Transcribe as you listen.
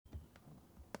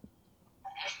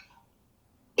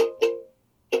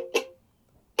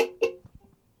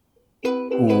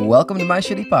Welcome to my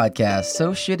shitty podcast.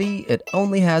 So shitty, it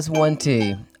only has one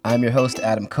T. I'm your host,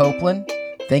 Adam Copeland.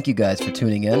 Thank you guys for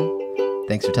tuning in.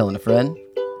 Thanks for telling a friend.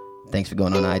 Thanks for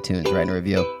going on iTunes, writing a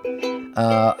review.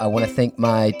 I want to thank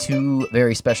my two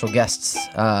very special guests,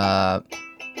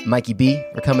 Mikey B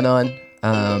for coming on,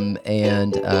 and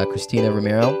Kristina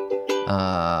Romero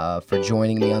for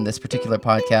joining me on this particular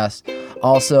podcast.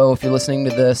 Also, if you're listening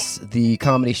to this, the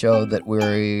comedy show that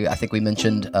I think we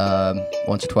mentioned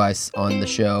once or twice on the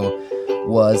show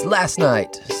was last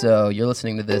night. So you're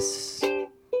listening to this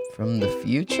from the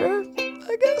future,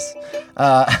 I guess.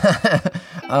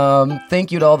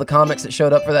 Thank you to all the comics that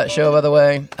showed up for that show, by the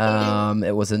way.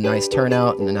 It was a nice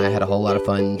turnout, and I had a whole lot of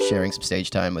fun sharing some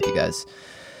stage time with you guys.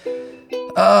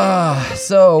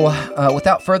 So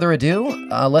without further ado,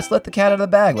 let's let the cat out of the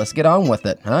bag. Let's get on with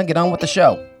it, huh? Get on with the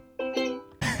show.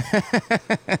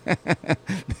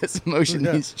 This motion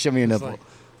needs to show me a nipple.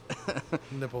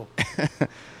 Nipple.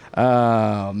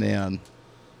 Oh, man.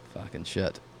 Fucking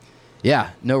shit. Yeah,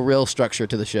 no real structure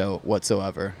to the show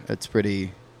whatsoever. It's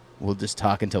pretty, we'll just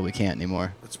talk until we can't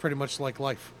anymore. It's pretty much like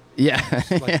life. Yeah.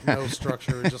 No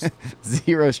structure, just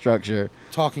zero structure.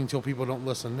 Talking till people don't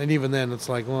listen. And even then, it's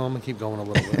like, well, I'm going to keep going a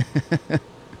little bit.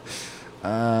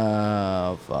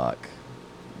 Oh, fuck.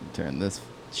 Turn this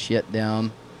shit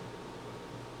down.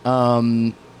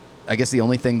 I guess the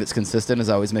only thing that's consistent is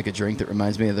I always make a drink that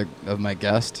reminds me of my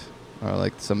guest or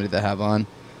like somebody that I have on,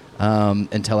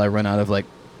 until I run out of like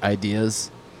ideas.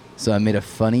 So I made a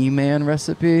funny man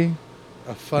recipe.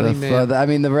 A funny man.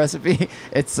 The recipe.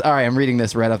 It's all right. I'm reading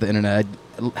this right off the internet.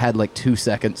 I had like 2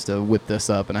 seconds to whip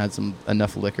this up, and I had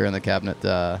enough liquor in the cabinet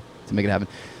to make it happen.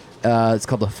 It's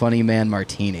called the Funny Man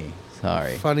Martini.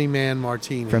 Sorry. Funny Man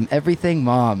Martini. From Everything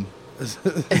Mom. Is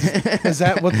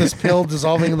that what this pill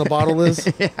dissolving in the bottle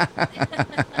is? Yeah.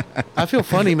 I feel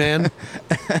funny, man.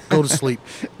 Go to sleep.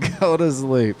 Go to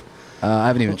sleep. I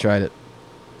haven't even tried it.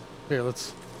 Here,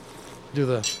 let's do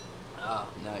the... Oh,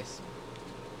 nice.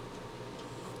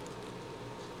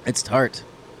 It's tart.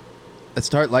 It's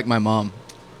tart like my mom.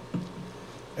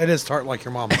 It is tart like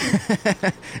your mom.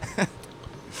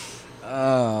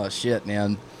 Oh, shit,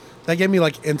 man. That gave me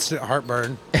like instant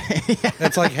heartburn. Yeah.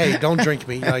 It's like, hey, don't drink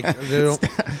me. Like,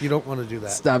 you don't want to do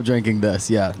that. Stop drinking this.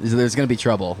 Yeah, there's going to be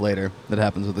trouble later that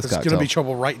happens with this cocktail. There's going to be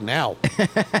trouble right now.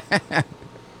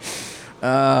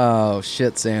 Oh,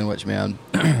 shit sandwich, man.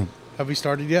 Have we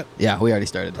started yet? Yeah, we already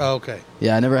started. Oh, okay.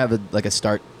 Yeah, I never have a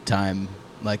start time.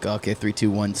 Like, okay, 3, 2,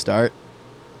 1, start.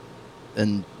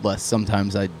 Unless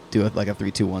sometimes I do it like a 3,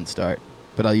 2, 1 start.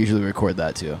 But I'll usually record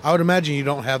that too. I would imagine you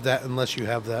don't have that unless you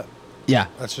have that. Yeah.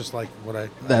 That's just like what I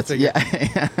figured.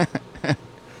 Yeah.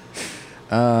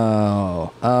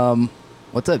 Oh.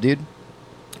 What's up, dude?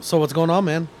 So what's going on,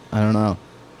 man? I don't know.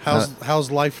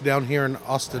 How's life down here in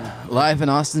Austin? Life in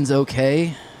Austin's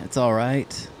okay. It's all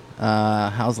right.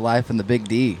 How's life in the Big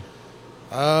D?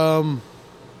 I don't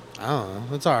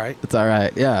know. It's all right. It's all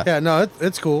right. Yeah. Yeah, no,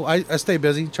 it's cool. I stay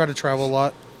busy, try to travel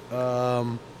a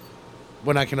lot.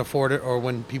 When I can afford it or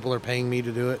when people are paying me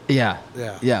to do it. Yeah.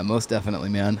 Yeah. Yeah, most definitely,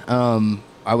 man.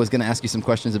 I was going to ask you some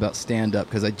questions about stand-up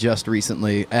because I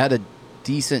had a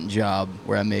decent job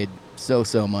where I made so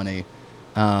money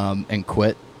and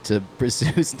quit to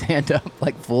pursue stand-up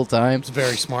like full-time. It's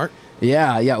very smart.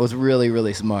 Yeah, it was really,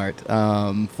 really smart.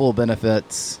 Full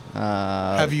benefits.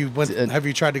 Have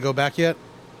you tried to go back yet?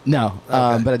 No,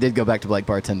 Okay. but I did go back to like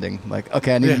bartending. Like,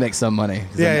 okay, I need to make some money.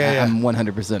 I'm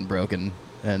 100% broken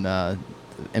and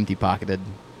empty-pocketed,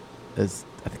 as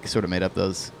I think I sort of made up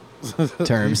those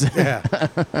terms. Yeah,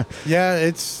 yeah.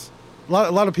 It's a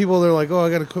lot of people. They're like, oh,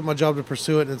 I got to quit my job to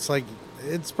pursue it. And it's like,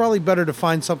 it's probably better to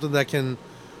find something that can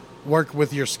work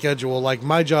with your schedule. Like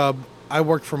my job, I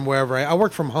work from wherever I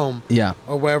work from home. Yeah,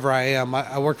 or wherever I am.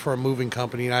 I work for a moving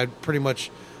company, and I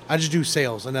just do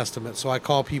sales and estimates. So I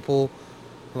call people.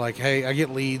 Like, hey, I get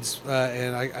leads,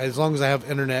 and as long as I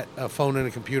have internet, a phone, and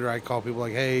a computer, I call people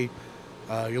like, hey,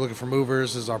 you're looking for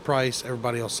movers. This is our price.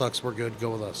 Everybody else sucks. We're good. Go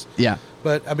with us. Yeah.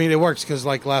 But, I mean, it works because,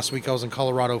 like, last week I was in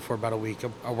Colorado for about a week.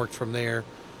 I worked from there.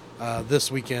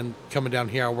 This weekend, coming down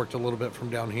here, I worked a little bit from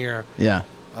down here. Yeah.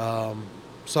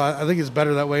 So I think it's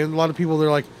better that way. And a lot of people,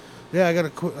 they're like, yeah, I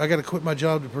gotta quit my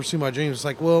job to pursue my dreams. It's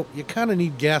like, well, you kind of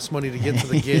need gas money to get to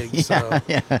the gig.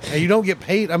 And you don't get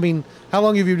paid. I mean, how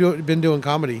long have you been doing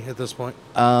comedy at this point?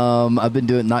 I've been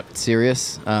doing not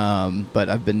serious, but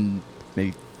I've been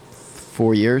maybe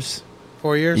 4 years.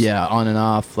 4 years? Yeah, on and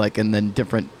off, like, and then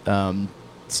different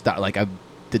stuff. Like I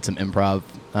did some improv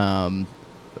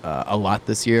a lot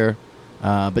this year,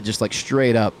 but just like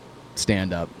straight up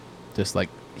stand up, just like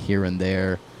here and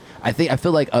there. I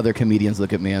feel like other comedians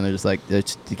look at me and they're just like,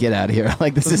 just get out of here.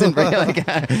 Like, this isn't real. Like,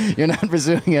 you're not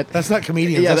pursuing it. That's not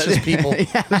comedians. That's just people.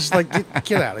 They're just like,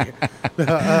 get out of here.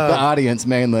 The audience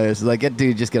mainly is like,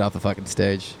 dude, just get off the fucking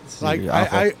stage. It's like,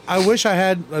 I wish I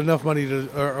had enough money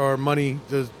or money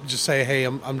to just say, hey,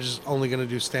 I'm just only going to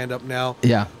do stand up now.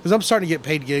 Yeah. Because I'm starting to get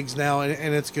paid gigs now,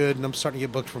 and it's good, and I'm starting to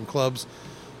get booked from clubs.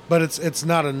 But it's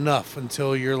not enough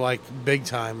until you're like big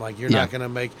time. Like, you're not going to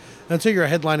make until you're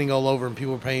headlining all over and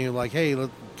people are paying you like, hey,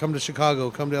 come to Chicago,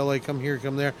 come to LA, come here,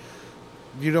 come there.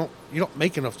 You don't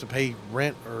make enough to pay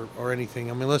rent or anything.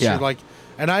 I mean, unless you're like,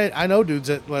 and I know dudes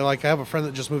that like I have a friend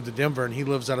that just moved to Denver and he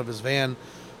lives out of his van,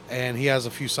 and he has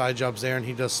a few side jobs there and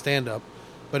he does stand up,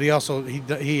 but he also he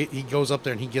goes up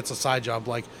there and he gets a side job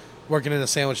like working in a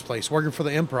sandwich place, working for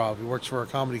the Improv. He works for a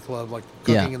comedy club, like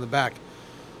cooking in the back.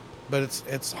 But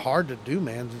it's hard to do,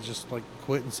 man, to just like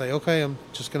quit and say, okay, I'm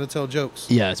just going to tell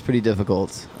jokes. Yeah, it's pretty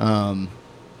difficult. Yeah,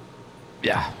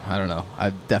 I don't know. I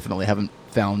definitely haven't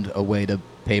found a way to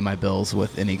pay my bills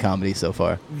with any comedy so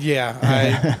far. Yeah,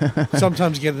 I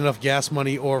sometimes get enough gas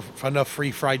money or enough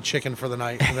free fried chicken for the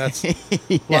night. And that's a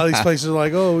lot of these places are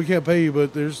like, oh, we can't pay you,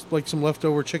 but there's like some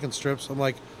leftover chicken strips. I'm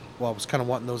like, well, I was kind of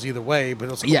wanting those either way, but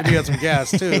it's like, you had some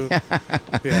gas too.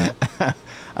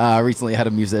 Recently I had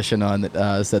a musician on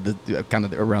that said that kind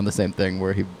of around the same thing,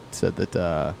 where he said that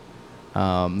they're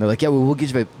like, yeah, we'll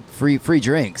get you free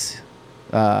drinks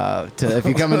if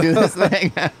you come and do this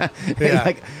thing.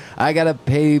 Like, I gotta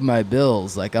pay my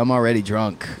bills. Like, I'm already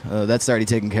drunk. That's already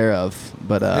taken care of.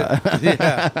 But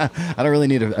I don't really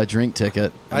need a drink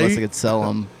ticket unless I could sell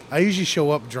them. I usually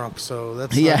show up drunk, so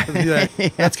that's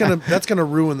that's gonna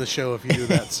ruin the show if you do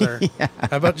that, sir.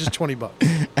 How about just $20?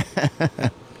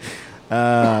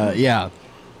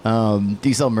 Do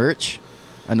you sell merch?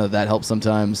 I know that helps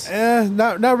sometimes.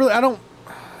 Not really.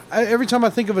 Every time I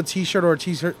think of a t-shirt or a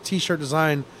t-shirt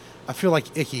design, I feel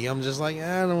like icky. I'm just like,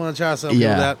 I don't want to try to sell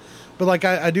that. But like,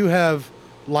 I do have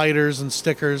lighters and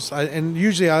stickers, and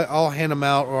usually I'll hand them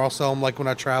out or I'll sell them. Like when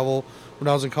I travel. When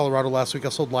I was in Colorado last week, I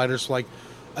sold lighters for like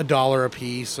 $1 a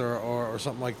piece or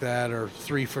something like that, or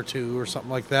 3 for $2 or something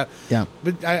like that. Yeah.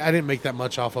 But I didn't make that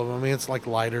much off of them. I mean, it's like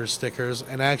lighters, stickers,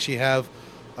 and I actually have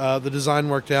the design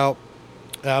worked out.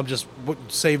 I'm just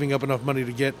saving up enough money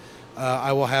to get.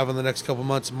 I will have in the next couple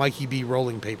months Mikey B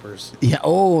rolling papers. Yeah.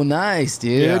 Oh, nice,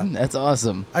 dude. Yeah. That's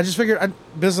awesome. I just figured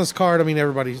business card. I mean,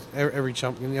 every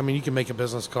chump. I mean, you can make a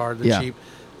business card. They're cheap.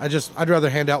 I'd rather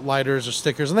hand out lighters or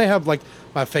stickers, and they have like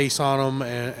my face on them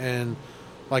and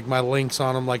like my links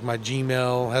on them, like my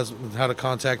Gmail has how to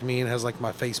contact me and has like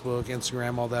my Facebook,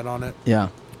 Instagram, all that on it. Yeah.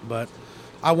 But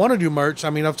I want to do merch.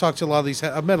 I mean, I've talked to a lot of these.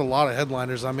 I've met a lot of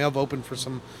headliners. I mean, I've opened for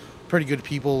some pretty good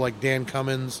people like Dan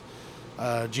Cummins,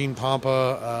 Gene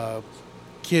Pompa,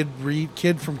 Kid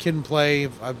from Kid and Play.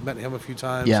 I've met him a few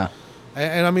times. Yeah.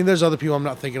 And I mean, there's other people I'm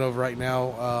not thinking of right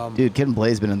now. Dude, Kid and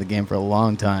Play's been in the game for a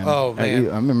long time. Oh, man.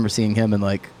 I remember seeing him in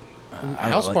like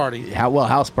House Party.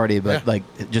 House Party, but like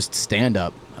just stand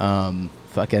up.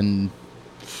 Fucking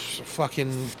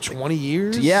 20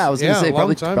 years. Yeah, I was gonna say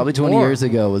probably 20 years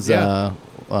ago was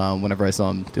whenever I saw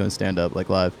him doing stand up like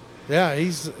live. Yeah,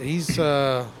 he's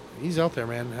out there,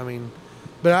 man. I mean,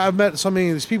 but I've met so many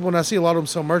of these people, and I see a lot of them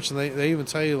sell merch, and they even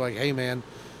tell you like, hey, man,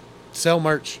 sell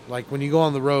merch. Like when you go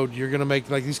on the road, you're gonna make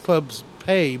like these clubs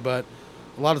pay, but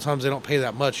a lot of times they don't pay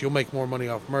that much. You'll make more money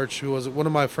off merch. Who was one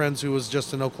of my friends who was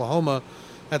just in Oklahoma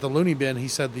at the Looney Bin? He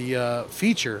said the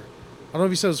feature. I don't know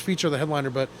if he said it was feature or the headliner,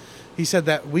 but he said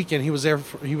that weekend he was there.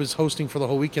 He was hosting for the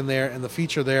whole weekend there, and the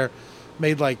feature there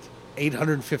made like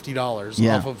 $850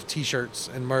 off of T-shirts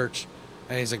and merch.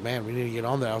 And he's like, man, we need to get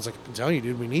on that. I was like, I'm telling you,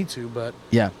 dude, we need to. But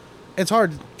it's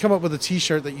hard to come up with a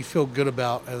T-shirt that you feel good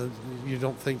about, and you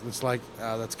don't think it's like,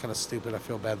 that's kind of stupid. I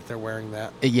feel bad that they're wearing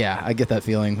that. Yeah, I get that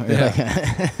feeling.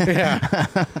 Yeah.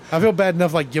 I feel bad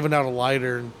enough like giving out a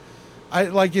lighter. And I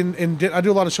like I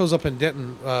do a lot of shows up in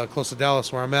Denton, close to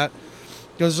Dallas, where I'm at.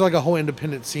 There's like a whole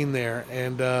independent scene there,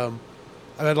 and I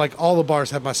mean, like all the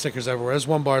bars have my stickers everywhere. There's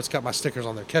one bar that's got my stickers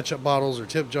on their ketchup bottles or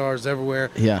tip jars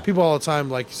everywhere. Yeah. People all the time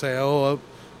like say,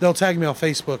 they'll tag me on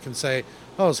Facebook and say,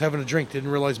 I was having a drink, didn't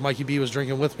realize Mikey B was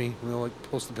drinking with me. And they'll like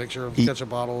post a picture of a ketchup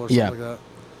bottle or something like that.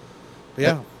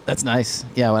 But that's nice.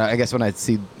 Yeah, I guess when I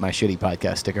see my shitty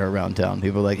podcast sticker around town,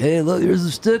 people are like, hey, look, here's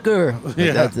a sticker. Like,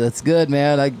 that's good,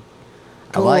 man. I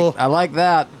like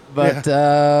that. But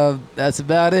that's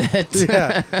about it.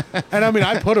 Yeah. And I mean,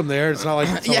 I put them there. It's not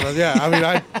like someone else. Yeah. I mean,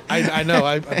 I know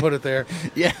I put it there.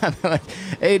 Yeah. Like,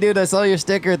 hey, dude, I saw your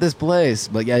sticker at this place.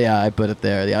 But yeah, I put it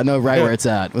there. Yeah, I know right where it's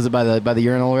at. Was it by the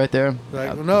urinal right there?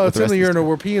 Like, no, it's in the urinal.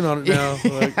 We're peeing on it now.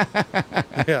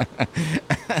 Like, yeah.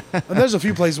 And there's a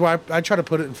few places where I try to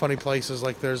put it in funny places.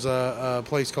 Like there's a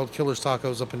place called Killer's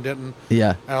Tacos up in Denton.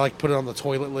 Yeah. And I like put it on the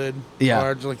toilet lid. Yeah.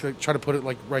 Or I just like try to put it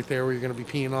like right there where you're going to be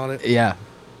peeing on it. Yeah.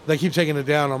 They keep taking it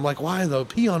down. I'm like, why though?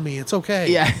 Pee on me. It's okay.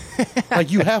 Yeah.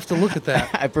 Like you have to look at that.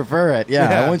 I prefer it.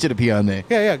 Yeah. I want you to pee on me.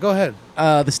 Yeah. Go ahead.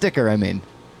 The sticker, I mean.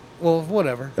 Well,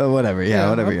 whatever. Whatever. Yeah,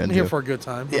 whatever you're I'm into. here for a good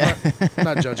time. Yeah. I'm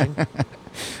not judging.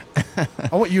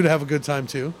 I want you to have a good time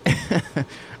too.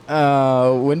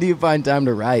 When do you find time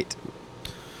to write?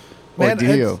 Man, or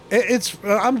do you?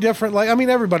 I'm different. Like, I mean,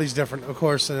 everybody's different, of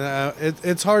course, and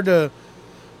it's hard to.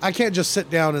 I can't just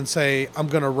sit down and say I'm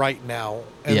going to write now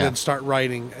and then start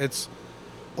writing. It's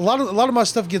a lot of my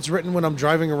stuff gets written when I'm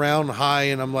driving around high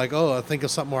and I'm like, oh, I think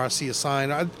of something or I see a sign.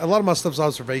 A lot of my stuff's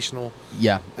observational.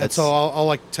 Yeah, and so I'll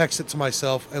like text it to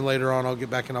myself, and later on I'll get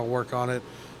back and I'll work on it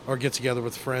or get together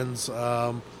with friends.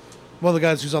 One of the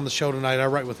guys who's on the show tonight, I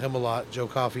write with him a lot. Joe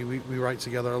Coffey, we write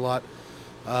together a lot.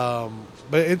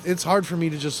 But it's hard for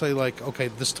me to just say like, okay,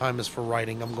 this time is for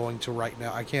writing. I'm going to write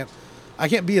now. I can't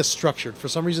be as structured. For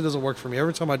some reason, it doesn't work for me.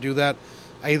 Every time I do that,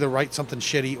 I either write something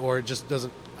shitty or it just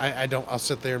doesn't. I don't. I'll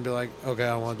sit there and be like, okay, I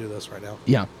don't want to do this right now.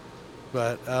 Yeah.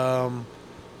 But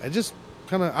I just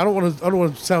kind of. I don't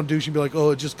want to sound douchey and be like, oh,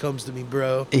 it just comes to me,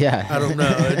 bro. Yeah. I don't know.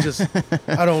 It just.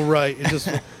 I don't write. It just.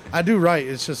 I do write.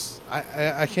 It's just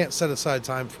I can't set aside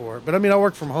time for it. But I mean, I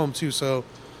work from home too, so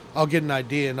I'll get an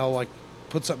idea and I'll like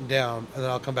put something down and then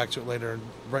I'll come back to it later and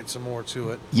write some more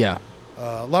to it. Yeah.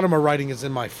 A lot of my writing is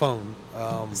in my phone.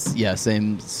 Yeah,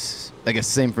 same. I guess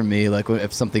same for me. Like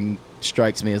if something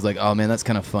strikes me as like, oh man, that's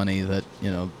kind of funny that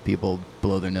people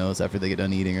blow their nose after they get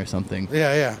done eating or something.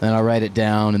 Yeah. And I'll write it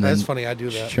down and that's funny. I do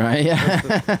that. Try,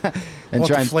 yeah. And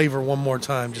try the flavor one more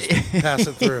time. Just pass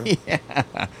it through. Yeah.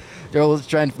 I'll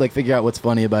try and like figure out what's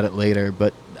funny about it later.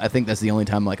 But I think that's the only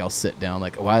time like I'll sit down.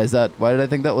 Like, why did I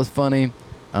think that was funny?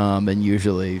 And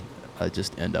usually I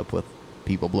just end up with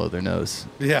people blow their nose.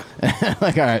 Yeah.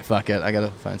 Like, all right, fuck it. I got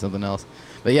to find something else.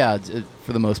 But yeah,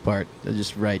 for the most part, I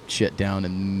just write shit down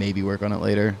and maybe work on it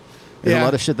later. There's a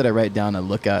lot of shit that I write down, I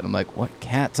look at, and I'm like, what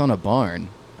cat's on a barn?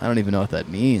 I don't even know what that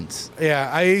means. Yeah,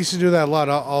 I used to do that a lot.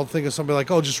 I'll think of somebody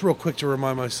like, oh, just real quick to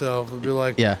remind myself. I'll be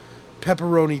like,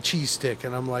 pepperoni cheese stick.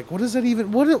 And I'm like, what is that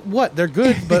even? What? They're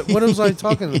good, but what was I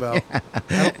talking about? I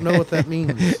don't know what that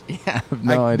means. Yeah, I have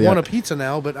no idea. I want a pizza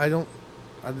now, but I don't.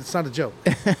 It's not a joke.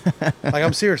 Like,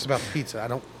 I'm serious about the pizza. I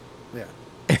don't. Yeah.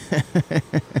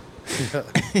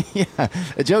 Yeah.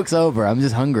 The joke's over. I'm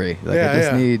just hungry. Like, I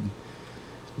just need.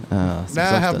 Now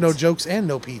I have no jokes and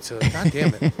no pizza. God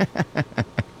damn it.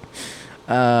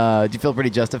 Do you feel pretty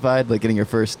justified, like getting your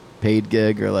first paid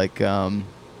gig, or like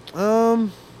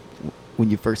when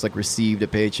you first like received a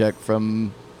paycheck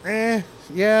from?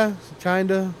 Yeah,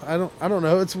 kinda. I don't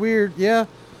know. It's weird. Yeah,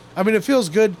 I mean, it feels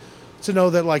good to know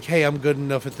that like, hey, I'm good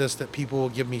enough at this that people will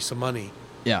give me some money.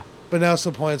 Yeah. But now it's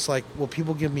the point. It's like, will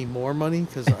people give me more money?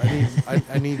 Because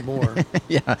I need more.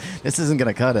 Yeah, this isn't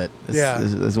gonna cut it.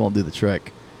 This won't do the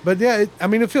trick. But yeah, I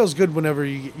mean, it feels good whenever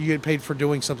you get paid for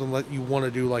doing something that you want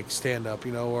to do, like stand up,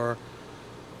 or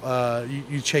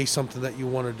you chase something that you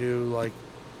want to do,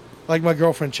 like my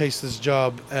girlfriend chased this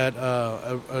job at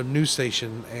a news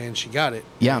station and she got it.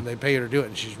 Yeah, and they paid her to do it,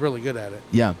 and she's really good at it.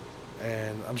 Yeah,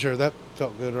 and I'm sure that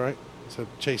felt good, right? To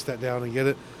chase that down and get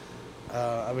it.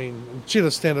 I mean, she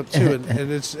does stand up too,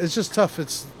 and it's just tough.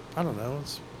 I don't know.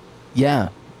 Yeah.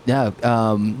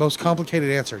 Most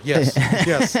complicated answer. Yes.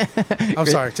 Yes. I'm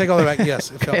sorry. Take all that back. Yes,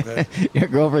 it felt good. Your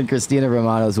girlfriend, Kristina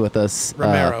Romano, is with us.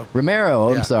 Romero.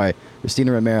 Oh, I'm sorry.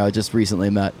 Kristina Romero, I just recently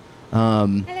met.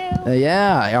 Hello.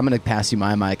 Yeah, I'm going to pass you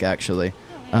my mic, actually.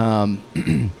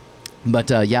 But,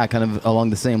 yeah, kind of along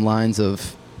the same lines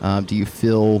of, do you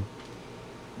feel,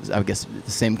 I guess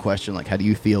the same question, like, how do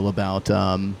you feel about,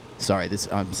 I'm sorry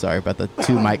about the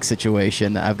two mic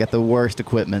situation. I've got the worst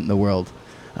equipment in the world.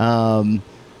 Do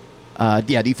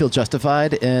you feel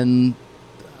justified in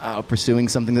pursuing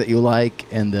something that you like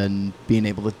and then being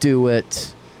able to do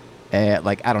it?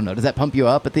 Like, I don't know. Does that pump you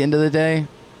up at the end of the day?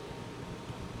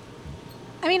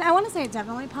 I mean, I want to say it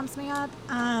definitely pumps me up.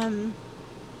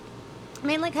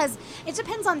 Mainly because it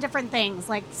depends on different things.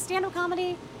 Like stand-up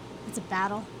comedy, it's a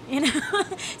battle.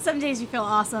 Some days you feel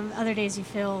awesome. Other days you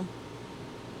feel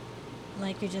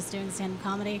like you're just doing stand-up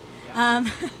comedy. Yeah.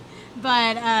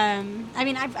 But, I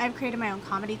mean, I've created my own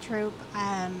comedy troupe.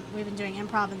 We've been doing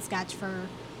improv and sketch for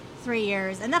 3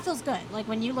 years, and that feels good. Like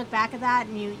when you look back at that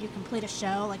and you complete a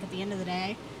show, like at the end of the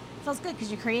day, it feels good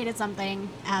because you created something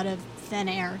out of thin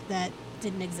air that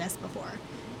didn't exist before.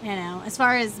 You know, as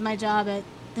far as my job at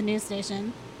the news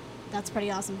station, that's pretty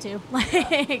awesome too. Like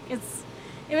it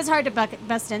was hard to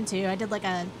bust into. I did like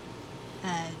a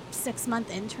 6-month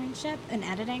internship in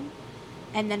editing,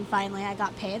 and then finally I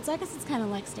got paid. So I guess it's kind of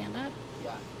like stand up.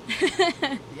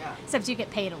 Yeah. Except you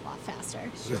get paid a lot faster.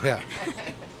 Yeah.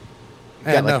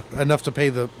 And enough to pay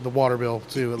the water bill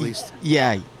too, at least.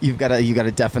 Yeah, you got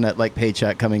a definite like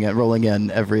paycheck coming in, rolling in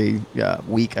every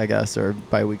week, I guess, or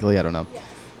bi-weekly. I don't know.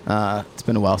 Yeah. It's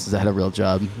been a while since I had a real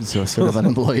job, so sort of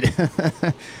unemployed.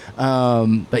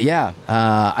 But yeah,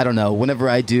 I don't know. Whenever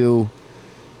I do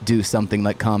something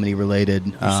like comedy related,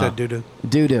 You said doo-doo.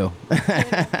 Doo-doo.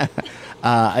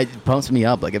 It pumps me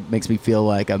up. Like it makes me feel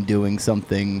like I'm doing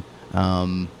something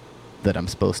that I'm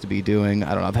supposed to be doing.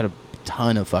 I don't know. I've had a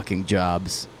ton of fucking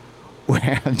jobs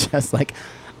where I'm just like,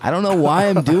 I don't know why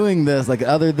I'm doing this. Like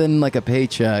other than like a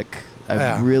paycheck,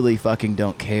 I really fucking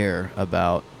don't care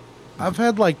about. I've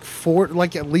had like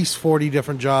at least 40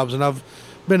 different jobs, and I've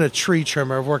been a tree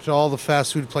trimmer. I've worked at all the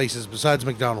fast food places besides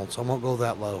McDonald's. I won't go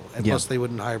that low, and plus they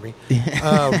wouldn't hire me.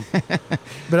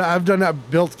 But I've done that.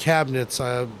 Built cabinets.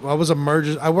 I was a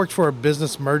merger. I worked for a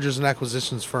business mergers and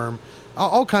acquisitions firm.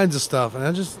 All kinds of stuff, and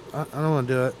I don't want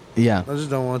to do it. Yeah, I just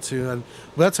don't want to. And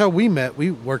that's how we met.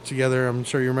 We worked together. I'm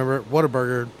sure you remember at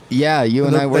Whataburger. Yeah, you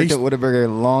and I worked at Whataburger a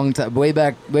long time, way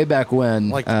back when.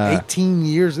 Like 18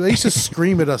 years. They used to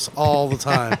scream at us all the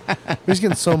time. We was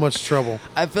getting so much trouble.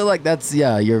 I feel like that's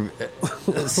you're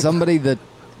somebody that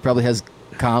probably has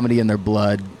comedy in their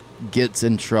blood gets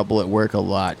in trouble at work a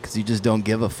lot because you just don't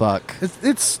give a fuck.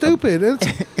 It's stupid.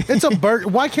 It's a burger.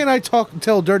 Why can't I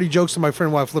tell dirty jokes to my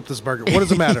friend while I flip this burger? What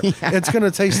does it matter? It's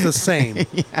gonna taste the same.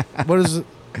 What is it?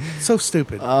 So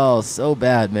stupid. Oh, so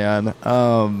bad, man.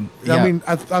 I mean,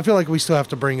 I feel like we still have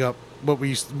to bring up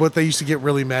what they used to get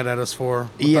really mad at us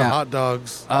for. With the hot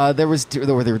dogs. There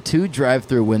were 2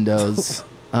 drive-through windows,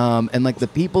 and like the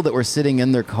people that were sitting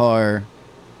in their car,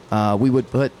 we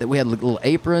had like little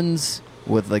aprons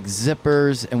with like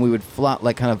zippers, and we would flop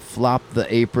the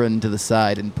apron to the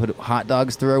side and put hot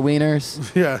dogs through our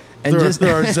wieners. Yeah, and through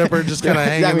our zipper, just kind of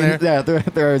hanging there. Yeah,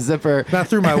 through our zipper. Not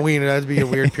through my wiener. That'd be a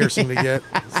weird piercing to get.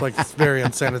 It's very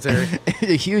unsanitary.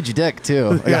 A huge dick too.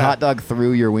 Like a hot dog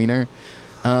through your wiener.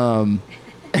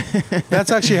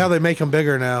 That's actually how they make them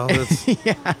bigger now. Stick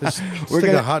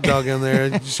a hot dog in there.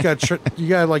 You just got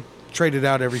like trade it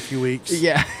out every few weeks.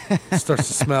 Yeah, it starts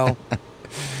to smell.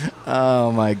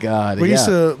 Oh my God! We used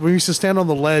to stand on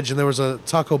the ledge, and there was a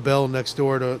Taco Bell next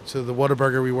door to the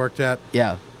Whataburger we worked at.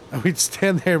 Yeah, and we'd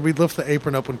stand there, and we'd lift the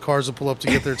apron up when cars would pull up to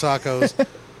get their tacos.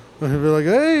 And we'd be like,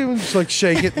 "Hey," and just like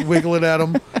shake it and wiggle it at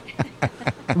them.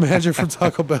 The manager from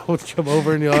Taco Bell would come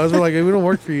over, and I was like, "Hey, we don't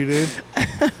work for you, dude."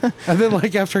 And then,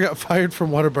 like after I got fired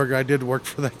from Whataburger, I did work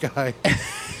for that guy.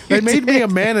 They made me a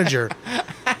manager.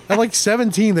 At like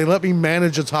 17, they let me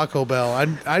manage a Taco Bell.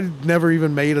 I never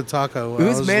even made a taco.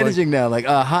 Who's managing now? Like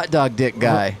a hot dog dick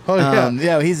guy. Oh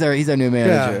yeah, he's our new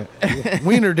manager. Yeah.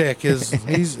 Wiener Dick he's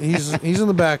in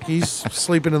the back. He's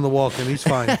sleeping in the walk-in. He's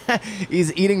fine.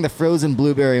 He's eating the frozen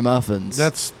blueberry muffins.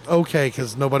 That's okay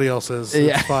because nobody else is.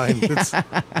 It's fine.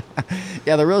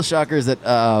 Yeah, the real shocker is that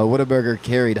Whataburger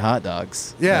carried hot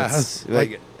dogs. Yeah,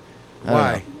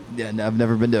 why? Yeah, I've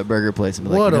never been to a burger place. And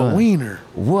what a wiener!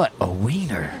 What a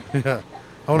wiener! Yeah,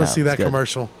 I want to see that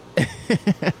commercial.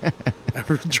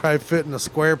 Ever try fitting a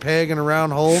square peg in a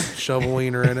round hole? Shove a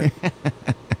wiener in it.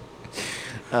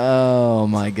 Oh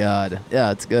my God!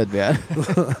 Yeah, it's good, man.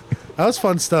 That was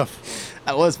fun stuff.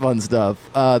 That was fun stuff.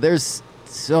 There's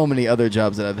so many other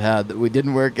jobs that I've had that we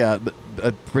didn't work at, but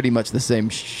pretty much the same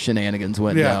shenanigans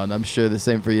went down. I'm sure the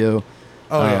same for you.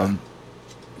 Oh yeah.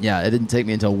 Yeah, it didn't take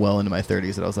me until well into my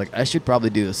 30s that I was like, I should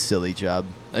probably do a silly job.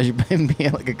 I should be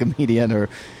like a comedian or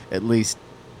at least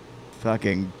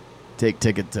fucking take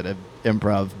tickets at an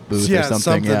improv booth or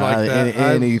something. Yeah, like that.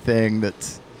 Anything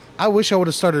that's... I wish I would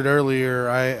have started earlier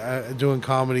I doing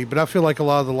comedy, but I feel like a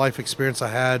lot of the life experience I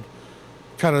had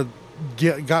kind of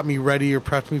got me ready or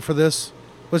prepped me for this.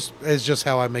 Which is just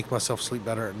how I make myself sleep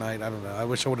better at night. I don't know. I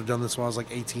wish I would have done this when I was like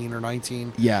 18 or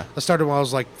 19. Yeah. I started when I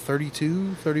was like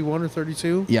 32, 31 or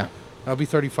 32. Yeah. I'll be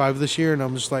 35 this year, and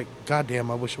I'm just like, God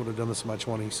damn, I wish I would have done this in my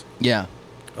 20s. Yeah.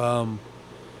 I mean,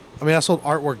 I sold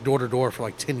artwork door to door for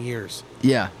like 10 years.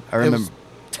 Yeah, I remember. It was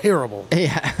terrible.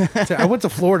 Yeah. I went to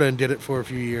Florida and did it for a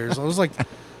few years. I was like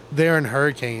there in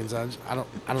hurricanes. I don't know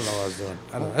what I was doing.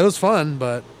 I don't know. It was fun,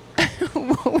 but...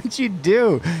 What would you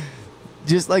do?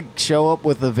 just like show up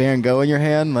with a Van Gogh in your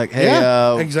hand, like,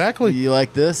 hey, exactly. You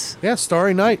like this? Yeah,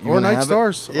 Starry Night or Night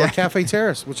Stars or Yeah. Cafe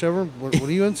Terrace, whichever. What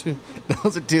are you into?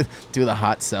 Those are two of the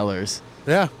hot sellers.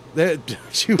 Yeah,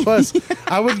 she was.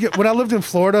 I would get when I lived in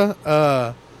Florida,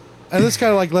 and this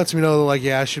kind of like lets me know that like,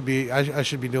 yeah, I should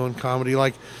be doing comedy.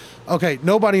 Like, okay,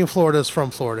 nobody in Florida is from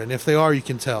Florida, and if they are, you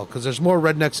can tell because there's more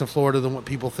rednecks in Florida than what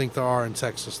people think there are in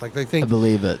Texas. Like they think. I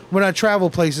believe it. When I travel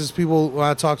places, people when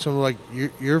I talk to them like,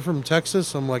 "You're from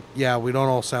Texas?" I'm like, "Yeah, we don't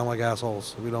all sound like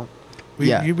assholes. We don't. We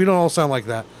don't all sound like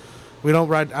that. We don't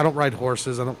ride. I don't ride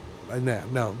horses.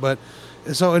 No. But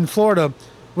so in Florida,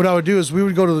 what I would do is we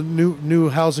would go to the new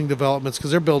housing developments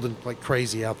because they're building like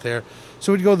crazy out there.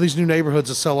 So we'd go to these new neighborhoods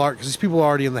to sell art because these people are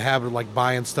already in the habit of like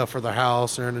buying stuff for their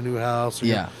house or in a new house.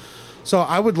 So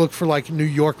I would look for like New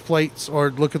York plates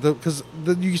or look at because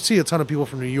you see a ton of people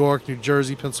from New York, New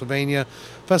Jersey, Pennsylvania.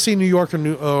 If I see New York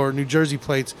or New Jersey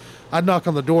plates, I'd knock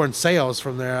on the door and say I was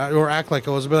from there or act like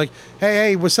I was. I'd be like,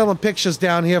 hey, we're selling pictures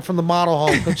down here from the model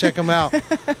home. Come check them out. They'd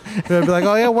be like,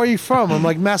 oh, yeah, where are you from? I'm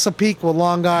like, Massapequa,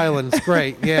 Long Island. It's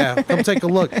great. Yeah, come take a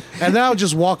look. And then I would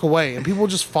just walk away and people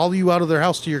would just follow you out of their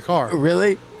house to your car.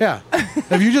 Really? Yeah.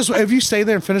 If you stay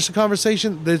there and finish the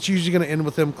conversation, that's usually going to end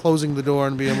with them closing the door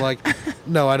and being like,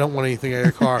 no, I don't want anything out of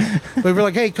your car. But if you're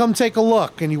like, hey, come take a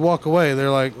look, and you walk away, they're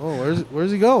like, oh,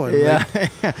 where's he going? Yeah.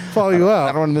 They follow you out.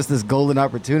 I don't want to miss this golden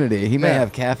opportunity. He may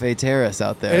have Cafe Terrace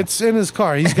out there. It's in his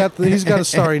car. He's got a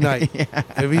Starry Night. Yeah.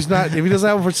 If he doesn't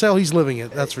have it for sale, he's living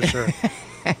it. That's for sure.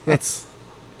 That's.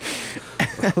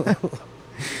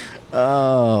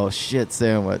 Oh shit!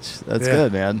 Sandwich. That's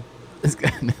good, man. It's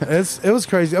good. It was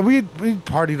crazy. We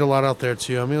partied a lot out there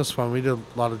too. I mean, it was fun. We did a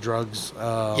lot of drugs.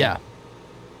 Yeah.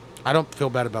 I don't feel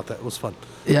bad about that. It was fun.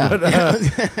 Yeah.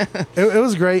 But, it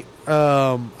was great.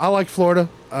 I like Florida.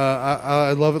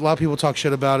 I love it. A lot of people talk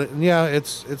shit about it, and yeah,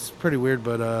 it's pretty weird.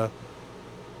 But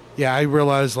yeah, I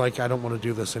realized like I don't want to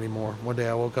do this anymore. One day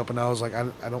I woke up and I was like,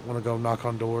 I don't want to go knock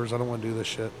on doors. I don't want to do this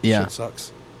shit. Yeah. Shit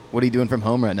sucks. What are you doing from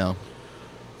home right now?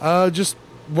 Just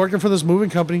working for this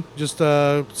moving company. Just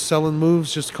selling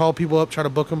moves. Just call people up, try to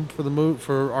book them for the move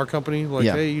for our company. Like,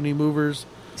 hey, you need movers.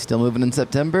 Still moving in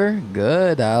September?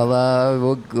 Good.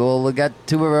 We'll got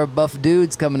two of our buff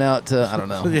dudes coming out to, I don't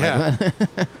know. Yeah.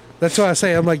 That's why I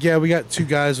say, I'm like, yeah, we got two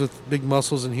guys with big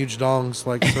muscles and huge dongs.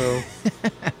 Like, so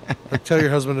like, tell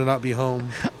your husband to not be home.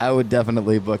 I would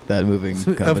definitely book that moving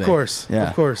company. Of course. Yeah.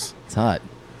 Of course. It's hot.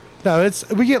 No,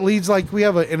 we get leads. Like, we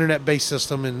have an internet-based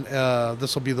system, and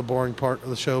this will be the boring part of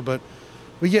the show, but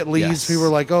we get leads. Yes. People are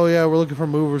like, oh, yeah, we're looking for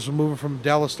movers. We're moving from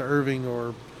Dallas to Irving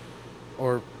or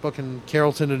fucking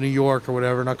Carrollton to New York or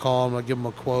whatever, and I call them, I give them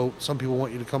a quote. Some people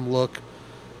want you to come look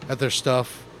at their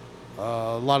stuff.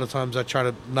 A lot of times I try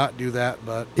to not do that,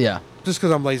 but just because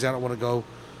I'm lazy, I don't want to go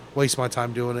waste my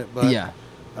time doing it. But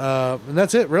and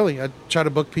that's it, really. I try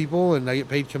to book people, and I get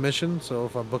paid commission, so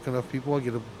if I book enough people, I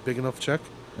get a big enough check.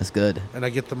 That's good. And I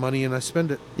get the money and I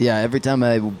spend it. Yeah, every time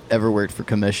I ever worked for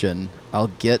commission, I'll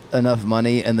get enough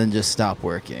money and then just stop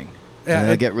working. Yeah, and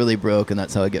then I get really broke, and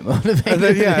that's how I get motivated.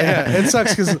 Then, yeah. It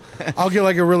sucks because I'll get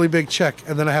like a really big check,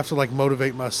 and then I have to like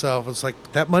motivate myself. It's like,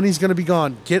 that money's going to be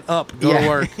gone. Get up. Go to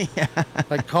work.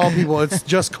 Like, call people. It's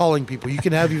just calling people. You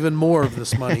can have even more of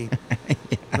this money.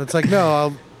 And it's like, no,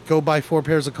 I'll go buy 4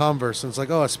 pairs of Converse. And it's like,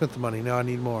 oh, I spent the money. Now I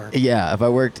need more. Yeah, if I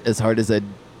worked as hard as I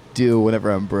do whenever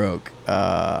I'm broke,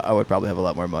 I would probably have a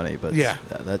lot more money. But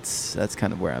that's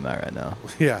kind of where I'm at right now.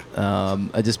 Yeah.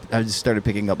 I just started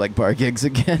picking up like bar gigs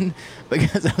again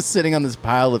because I was sitting on this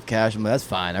pile of cash. I'm like, that's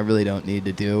fine. I really don't need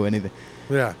to do anything.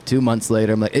 Yeah. 2 months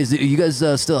later, I'm like, are you guys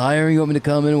still hiring? You want me to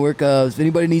come in and work? If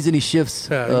anybody needs any shifts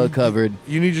covered.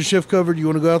 You need your shift covered? You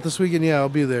want to go out this weekend? Yeah, I'll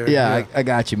be there. Yeah. I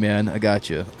got you, man. I got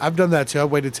you. I've done that too.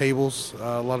 I've waited tables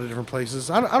a lot of different places.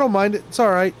 I don't mind it. It's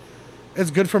all right.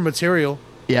 It's good for material.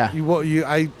 Yeah.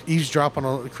 I eavesdrop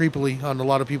creepily on a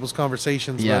lot of people's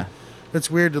conversations. Yeah. But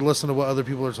it's weird to listen to what other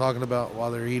people are talking about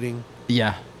while they're eating.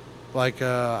 Yeah. Like,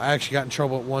 I actually got in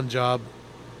trouble at one job.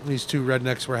 These two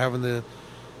rednecks were having the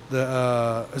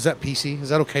is that PC? Is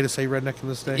that okay to say redneck in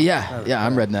this day? Yeah.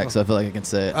 I'm redneck, so I feel like I can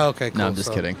say it. Oh, okay, cool. No, I'm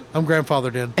just kidding. I'm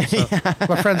grandfathered in. So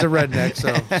my friends are redneck,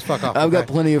 so just fuck off. I've got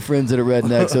plenty of friends that are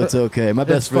redneck, so it's okay. My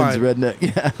best friend's redneck.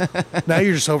 Yeah. Now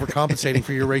you're just overcompensating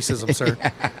for your racism, sir.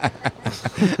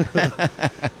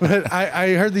 But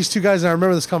I heard these two guys, and I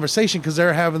remember this conversation because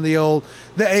they're having the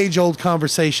age-old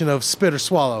conversation of spit or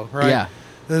swallow, right? Yeah.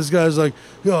 And this guy's like,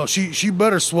 yo, she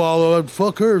better swallow. I'd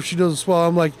fuck her if she doesn't swallow.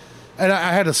 I'm like, and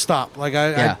I had to stop. Like,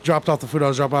 I dropped off the food I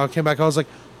was dropping off. I came back. I was like,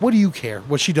 what do you care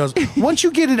what she does? Once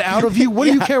you get it out of you, what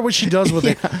do you care what she does with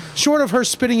it? Short of her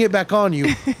spitting it back on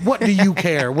you, what do you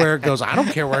care where it goes? I don't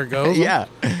care where it goes. Yeah.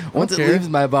 Once it leaves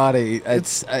my body,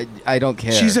 I don't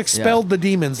care. She's expelled the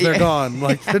demons. They're gone.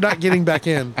 Like, they're not getting back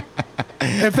in.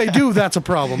 If they do, that's a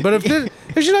problem. But if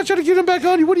she's not trying to get them back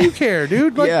on you, what do you care,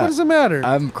 dude? Like, what does it matter?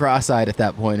 I'm cross-eyed at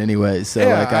that point anyway.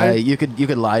 So you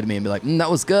could lie to me and be like,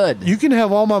 that was good. You can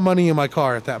have all my money in my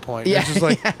car at that point. Yeah. It's just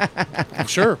like,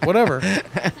 sure, whatever.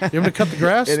 You want me to cut the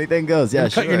grass? Anything goes. Yeah,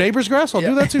 sure. Cut your neighbor's grass? I'll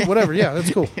do that too. Whatever. Yeah,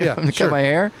 that's cool. Yeah, I'm gonna cut my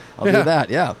hair? I'll do that.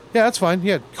 Yeah. Yeah, that's fine.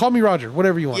 Yeah, call me Roger.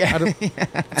 Whatever you want. Yeah.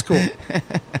 It's cool.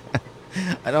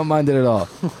 I don't mind it at all.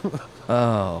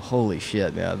 Oh, holy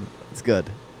shit, man. It's good.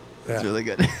 Yeah. It's really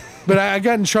good. But I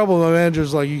got in trouble. My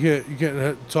manager's like, you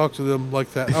can't talk to them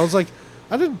like that. I was like,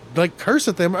 I didn't like curse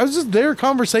at them. I was just their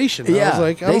conversation. Yeah, I was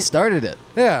like, they started it.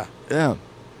 Yeah. Yeah.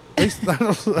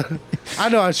 I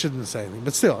know I shouldn't say anything,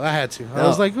 but still, I had to. I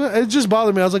was like, it just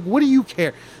bothered me. I was like, what do you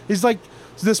care? He's like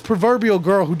this proverbial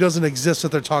girl who doesn't exist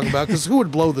that they're talking about, because who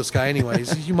would blow this guy anyway?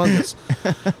 He's humongous.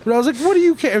 But I was like, what do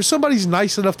you care? If somebody's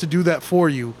nice enough to do that for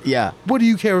you, what do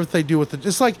you care if they do with it?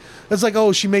 It's like,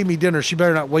 oh, she made me dinner. She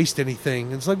better not waste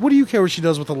anything. It's like, what do you care what she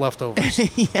does with the leftovers?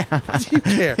 What do you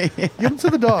care? Give them to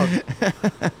the dog.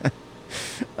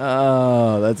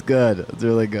 Oh, that's good. That's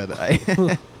really good. I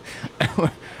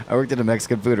worked at a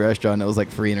Mexican food restaurant. It was like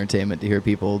free entertainment to hear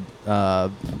people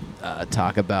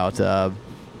talk about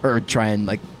or try and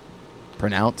like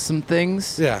pronounce some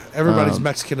things. Yeah, everybody's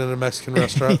Mexican in a Mexican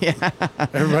restaurant. Yeah.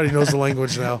 Everybody knows the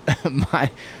language now.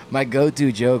 My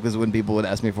go-to joke was when people would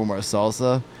ask me for more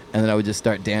salsa, and then I would just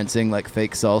start dancing like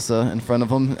fake salsa in front of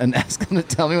them and ask them to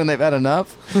tell me when they've had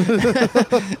enough.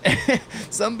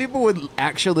 Some people would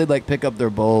actually like pick up their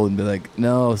bowl and be like,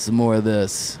 no, some more of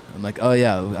this. I'm like, oh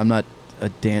yeah, I'm not a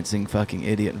dancing fucking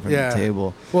idiot in front of the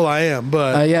table. Well, I am,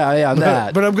 but I'm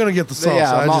that. But I'm gonna get the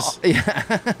salsa.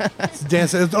 It's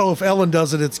dancing. Oh, if Ellen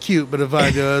does it, it's cute. But if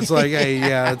I do, it's like, hey,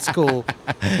 yeah, it's cool.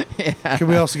 Yeah. Can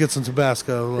we also get some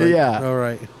Tabasco? Like, all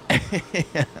right.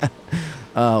 It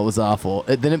was awful.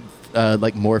 Then it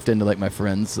like morphed into like my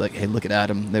friends like, hey, look at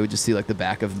Adam. They would just see like the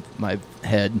back of my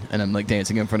head, and I'm like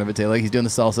dancing in front of a table, like he's doing the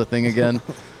salsa thing again.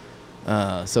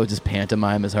 So just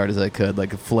pantomime as hard as I could,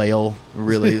 like a flail,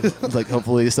 really. Like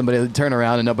hopefully somebody would turn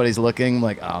around and nobody's looking. I'm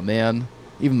like, oh man,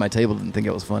 even my table didn't think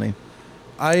it was funny.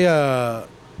 I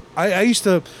used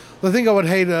to, the thing I would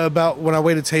hate about when I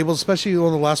waited tables, especially one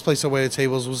of the last place I waited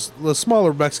tables, was the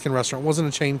smaller Mexican restaurant. It wasn't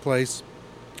a chain place,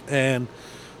 and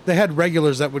they had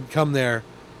regulars that would come there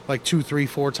like 2, 3,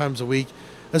 4 times a week,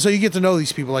 and so you get to know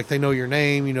these people, like they know your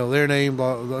name, you know their name,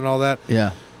 blah, and all that.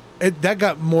 Yeah. That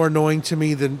got more annoying to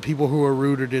me than people who are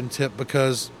rude or didn't tip,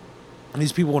 because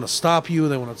these people want to stop you,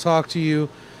 they want to talk to you,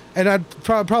 and I'm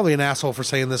probably an asshole for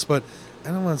saying this, but I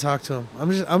don't want to talk to them.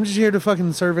 I'm just here to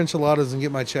fucking serve enchiladas and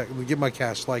get my check, get my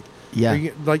cash. Like,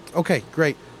 like, okay,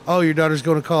 great. Oh, your daughter's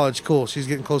going to college. Cool. She's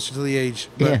getting closer to the age.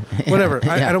 But whatever.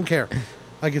 I don't care.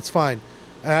 Like, it's fine.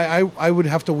 I would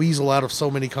have to weasel out of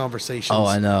so many conversations. Oh,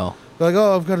 I know. They're like,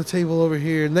 oh, I've got a table over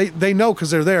here. And they know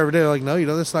because they're there every day. They're like, no, you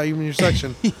know, that's not even your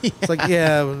section. It's like,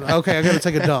 yeah, okay, I got to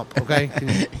take a dump, okay?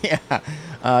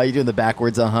 You doing the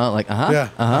backwards, like, Yeah.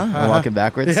 I'm walking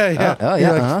backwards? Yeah. Oh,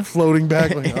 yeah, like floating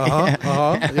back, like, yeah.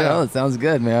 Oh, that sounds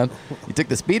good, man. You took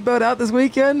the speedboat out this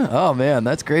weekend? Oh, man,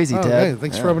 that's crazy, Ted. Man,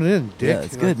 thanks for rubbing it in, dick. Yeah,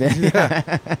 it's good, man.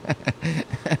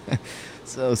 Yeah.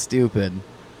 So stupid.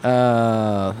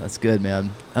 That's good,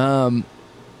 man.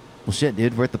 Well, shit,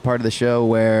 dude, we're at the part of the show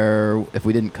where if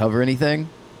we didn't cover anything,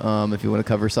 if you want to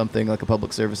cover something like a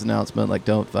public service announcement, like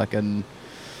don't fucking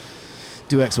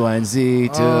do X, Y, and Z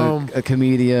to a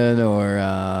comedian, or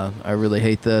I really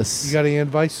hate this. You got any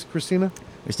advice, Kristina?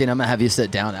 Kristina, I'm going to have you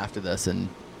sit down after this and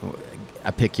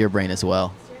I pick your brain as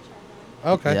well.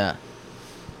 Okay. Yeah.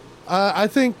 I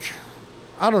think,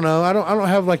 I don't know. I don't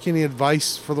have like any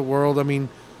advice for the world. I mean,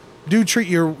 do treat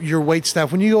your wait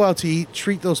staff when you go out to eat.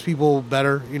 Treat those people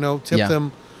better. You know, tip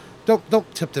them.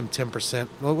 Don't tip them 10%.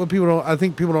 What I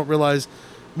think people don't realize,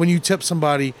 when you tip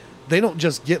somebody, they don't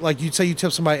just get, like, you'd say you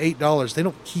tip somebody $8. They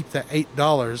don't keep that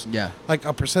 $8. Yeah. Like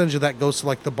a percentage of that goes to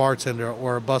like the bartender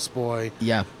or a busboy.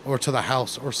 Yeah. Or to the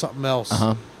house or something else.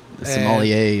 The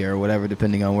sommelier or whatever,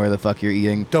 depending on where the fuck you're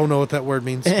eating. Don't know what that word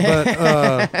means, but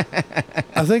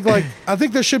I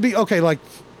think there should be, okay, like,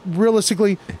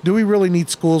 realistically, do we really need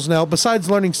schools now? Besides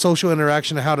learning social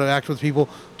interaction and how to act with people,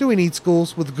 do we need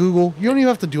schools with Google? You don't even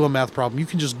have to do a math problem. You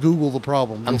can just Google the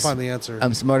problem. You'll find the answer.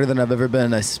 I'm smarter than I've ever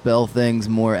been. I spell things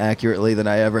more accurately than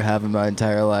I ever have in my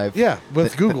entire life. Yeah,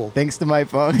 with Google. Thanks to my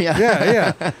phone. Yeah.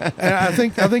 Yeah. And I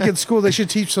think in school they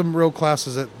should teach some real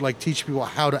classes that like teach people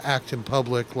how to act in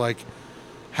public, like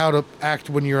how to act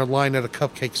when you're in line at a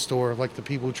cupcake store, like the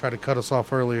people who tried to cut us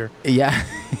off earlier. Yeah.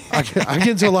 I get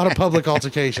into a lot of public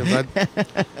altercations. I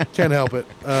can't help it.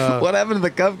 What happened to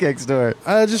the cupcake store?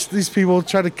 Just these people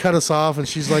try to cut us off, and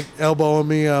she's like elbowing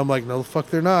me. I'm like, no, the fuck,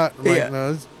 they're not. I'm Yeah. like,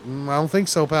 no, I don't think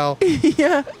so, pal.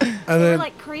 Yeah. And They were then,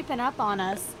 like creeping up on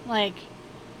us, like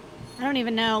I don't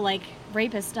even know, like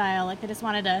rapist style. Like they just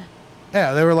wanted to.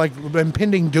 yeah, they were like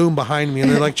impending doom behind me, and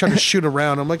they're like trying to shoot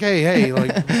around. I'm like, hey, like,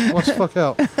 watch the fuck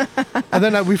out. And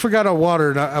then we forgot our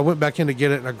water, and I went back in to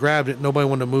get it, and I grabbed it. Nobody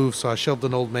wanted to move, so I shoved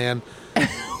an old man.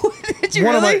 Did you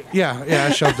really? Yeah,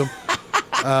 I shoved him.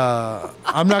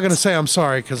 I'm not gonna say I'm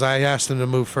sorry because I asked him to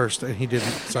move first, and he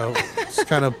didn't. So it's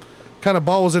kind of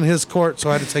ball was in his court, so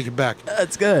I had to take it back.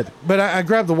 That's good. But I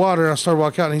grabbed the water and I started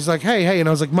walking out, and he's like, hey, and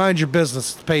I was like, mind your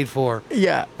business, it's paid for.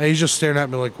 Yeah. And he's just staring at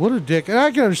me like, what a dick. And I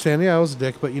can understand, yeah, I was a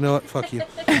dick, but you know what? Fuck you.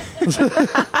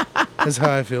 That's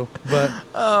how I feel. But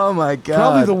Oh my God.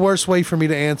 probably the worst way for me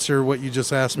to answer what you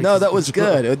just asked me. No, that was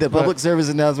good. The public But- service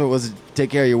announcement was take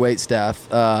care of your wait staff.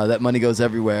 That money goes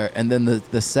everywhere. And then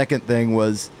the second thing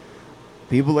was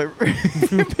people are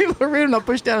reading. I'll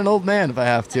push down an old man if I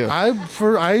have to.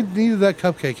 I needed that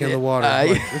cupcake in the water. Like,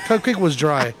 the cupcake was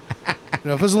dry. If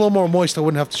it was a little more moist, I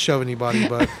wouldn't have to shove anybody.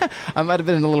 But I might have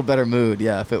been in a little better mood,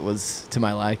 yeah, if it was to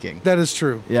my liking. that is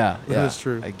true. Yeah, That is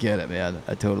true. I get it, man.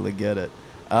 I totally get it.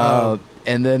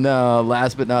 And then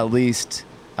last but not least,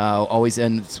 always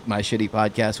end my shitty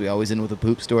podcast. We always end with a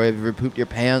poop story. Have you ever pooped your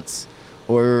pants?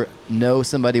 Or know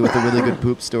somebody with a really good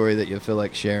poop story that you feel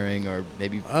like sharing, or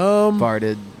maybe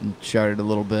farted and sharted a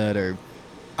little bit, or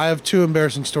I have two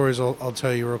embarrassing stories I'll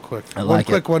tell you real quick. I like one it.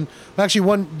 quick one. Actually,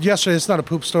 one yesterday. It's not a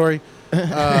poop story.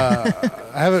 I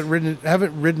haven't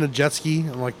ridden a jet ski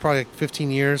in like probably like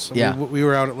 15 years. Yeah. We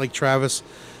were out at Lake Travis,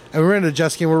 and we were in a jet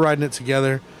ski, and we're riding it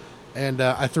together, and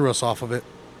I threw us off of it.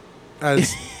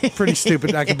 It's pretty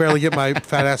stupid. I could barely get my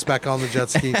fat ass back on the jet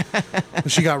ski.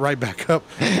 She got right back up.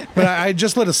 But I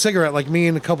just lit a cigarette. Like me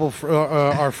and a couple of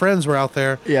our friends were out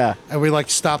there. Yeah. And we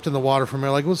like stopped in the water from there.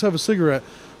 Like, let's have a cigarette.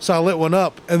 So I lit one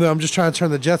up, and then I'm just trying to turn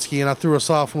the jet ski, and I threw us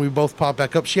off, and we both popped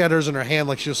back up. She had hers in her hand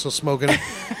like she was still smoking it.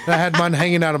 And I had mine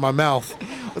hanging out of my mouth.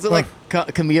 was it like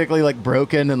comedically like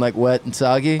broken and like wet and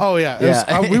soggy? Oh, yeah. It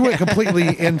was, we went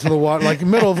completely into the water. Like,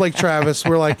 middle of Lake Travis.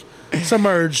 We're like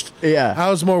submerged. Yeah.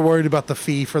 I was more worried about the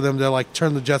fee for them to like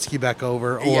turn the jet ski back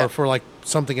over, or Yeah. for like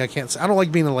something I can't see. I don't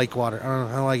like being in lake water. I don't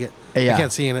know. I don't like it. Yeah. I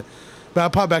can't see in it. But I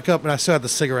popped back up, and I still had the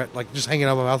cigarette like just hanging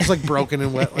out of my mouth. It's like broken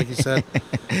and wet, like you said.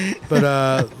 But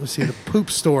let's see, the poop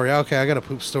story. Okay, I got a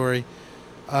poop story.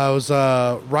 I was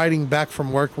riding back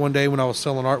from work one day when I was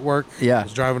selling artwork. Yeah. I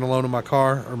was driving alone in my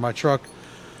car or my truck.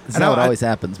 It's And not what I- always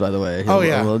happens, by the way. Oh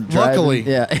yeah, He'll drive luckily. and-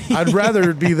 yeah. I'd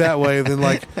rather it be that way than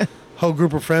like whole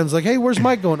group of friends like, hey, where's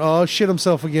Mike going? Oh, shit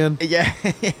himself again. Yeah.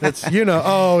 That's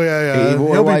oh yeah. He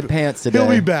wore He'll white pants today. He'll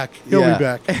be back. He'll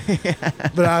Yeah. be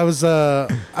back. But I was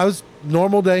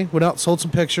normal day. Went out, sold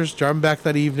some pictures. Driving back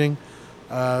that evening.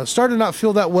 Started to not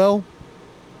feel that well.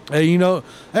 You know,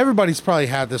 everybody's probably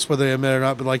had this, whether they admit it or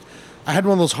not. But like, I had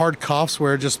one of those hard coughs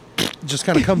where it just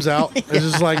kind of comes out. It's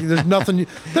just like there's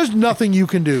nothing you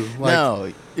can do. Like,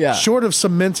 No. Yeah. short of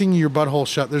cementing your butthole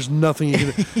shut, there's nothing you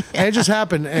can do. And it just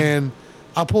happened, and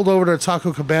I pulled over to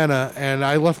Taco Cabana, and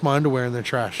I left my underwear in their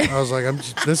trash. I was like,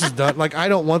 this is done. Like, I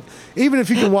don't want, even if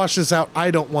you can wash this out,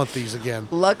 I don't want these again.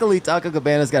 Luckily, Taco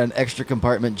Cabana's got an extra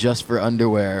compartment just for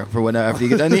underwear for whenever after you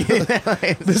get done eating.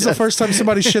 This is the first time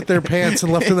somebody shit their pants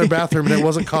and left in their bathroom, and it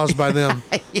wasn't caused by them.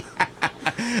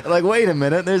 Like, wait a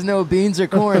minute, there's no beans or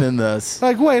corn in this.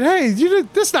 Like, wait, hey,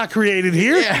 this not created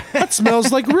here. Yeah. That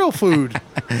smells like real food.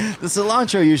 The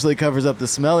cilantro usually covers up the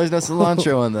smell. There's no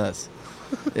cilantro in this.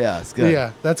 Yeah, it's good.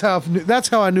 Yeah, that's how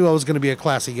I knew I was going to be a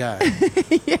classy guy.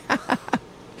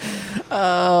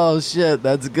 Oh, shit.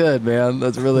 That's good, man.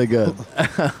 That's really good.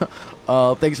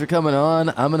 Thanks for coming on.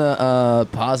 I'm going to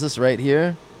pause this right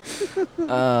here.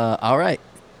 All right.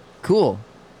 Cool.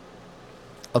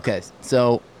 Okay,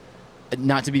 so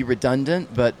not to be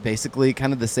redundant, but basically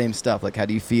kind of the same stuff. Like, how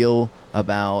do you feel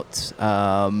about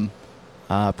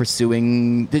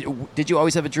pursuing... Did you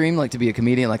always have a dream, like, to be a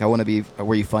comedian? Like, I want to be...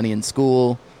 Were you funny in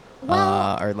school?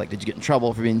 Well- Or, like, did you get in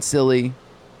trouble for being silly?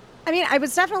 I mean, I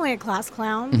was definitely a class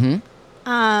clown.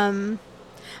 Mm-hmm.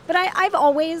 But I've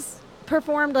always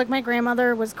performed. Like, my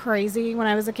grandmother was crazy when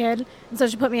I was a kid. And so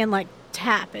she put me in, like,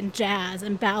 tap and jazz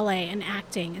and ballet and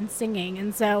acting and singing.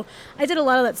 And so I did a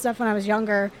lot of that stuff when I was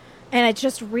younger. And I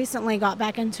just recently got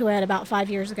back into it about 5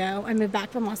 years ago. I moved back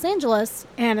from Los Angeles,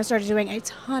 and I started doing a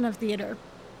ton of theater.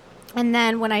 And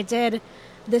then when I did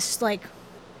this, like,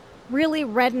 really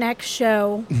redneck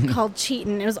show called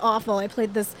Cheatin', it was awful. I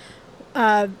played this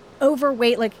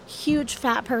overweight, like huge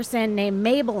fat person named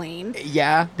Maybelline.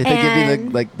 Yeah. Did they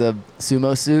give you the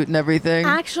sumo suit and everything?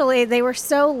 Actually, they were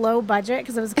so low budget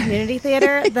because it was a community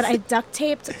theater that I duct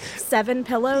taped 7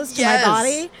 pillows to my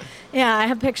body. Yeah, I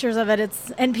have pictures of it.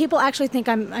 And people actually think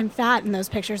I'm fat in those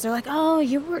pictures. They're like, "Oh,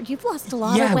 you've lost a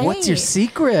lot of weight." Yeah, what's your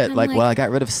secret? Like, well, I got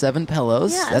rid of 7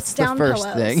 pillows. Yeah, that's the first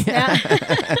pillows. thing.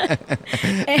 Yeah.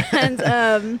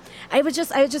 And I would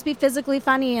just be physically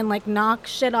funny and like knock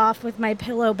shit off with my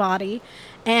pillow body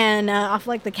and off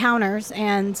like the counters,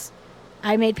 and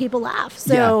I made people laugh.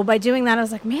 So by doing that, I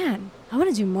was like, man, I want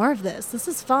to do more of this. This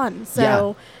is fun.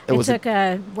 So I took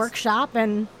a workshop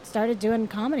and started doing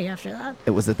comedy after that.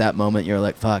 It was at that moment you were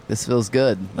like, fuck, this feels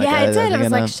good. Like, yeah, it did. I was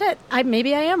like, shit,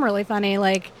 maybe I am really funny.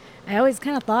 Like, I always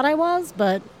kind of thought I was,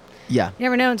 but you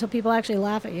never know until people actually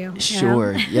laugh at you.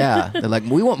 Sure, yeah. They're like,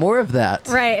 we want more of that.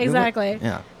 Right, exactly.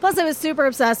 Yeah. Plus, I was super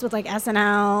obsessed with like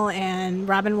SNL and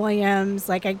Robin Williams.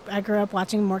 Like, I grew up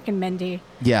watching Mork and Mindy.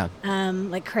 Yeah.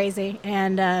 Like crazy.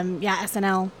 And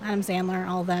SNL, Adam Sandler,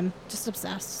 all of them. Just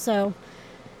obsessed. So,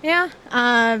 yeah.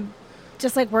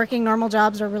 Just like working normal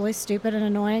jobs are really stupid and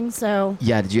annoying. So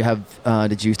yeah, did you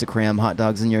used to cram hot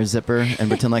dogs in your zipper and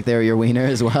pretend like they were your wiener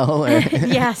as well? Or?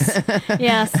 Yes.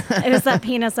 It was that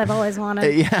penis I've always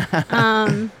wanted. Yeah.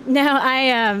 No,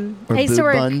 I used to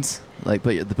work buns, like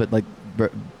put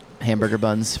hamburger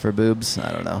buns for boobs.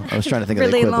 I don't know. I was trying to think of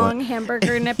the really equivalent. long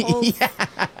hamburger nipples.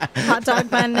 Hot dog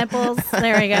bun nipples.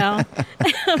 There we go.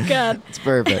 Oh God. It's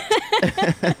perfect.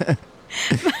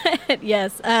 But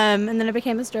yes, and then I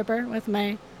became a stripper with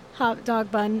my hot dog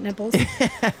bun nipples.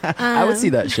 I would see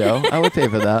that show. I would pay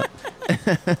for that.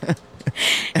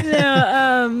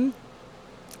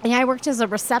 Yeah, I worked as a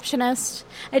receptionist.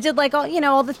 I did like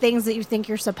all the things that you think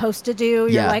you're supposed to do.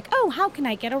 You're like, oh, how can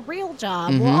I get a real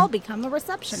job? Well, I'll become a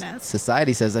receptionist.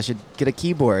 Society says I should get a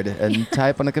keyboard and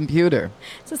type on a computer.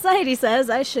 Society says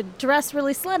I should dress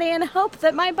really slutty and hope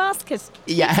that my boss keeps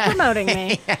promoting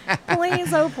me.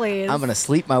 Please, oh please. I'm gonna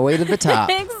sleep my way to the top.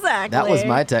 Exactly. That was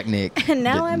my technique. And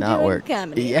now I'm doing work.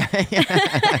 comedy. Yeah.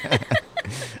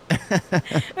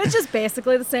 It's just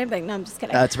basically the same thing. No, I'm just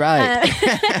kidding. That's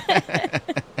right.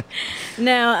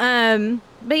 No,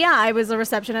 but yeah, I was a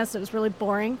receptionist. It was really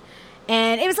boring.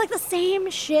 And it was like the same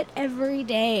shit every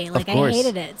day. Like, I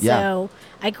hated it. Yeah. So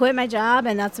I quit my job,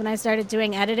 and that's when I started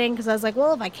doing editing, because I was like,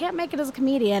 well, if I can't make it as a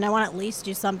comedian, I want to at least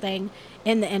do something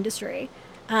in the industry.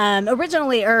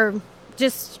 Originally, or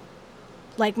just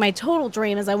like my total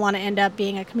dream is I want to end up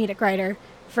being a comedic writer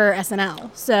for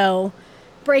SNL. So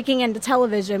breaking into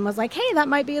television was like, hey, that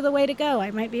might be the way to go.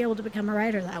 I might be able to become a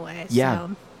writer that way. Yeah.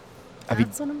 So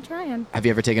that's what I'm trying. Have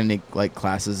you ever taken any like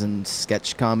classes in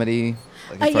sketch comedy,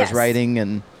 like as far as writing?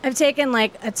 And I've taken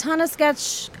like a ton of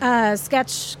sketch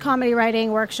comedy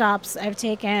writing workshops. I've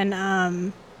taken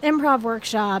improv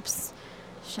workshops.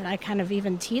 Should I kind of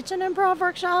even teach an improv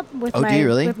workshop with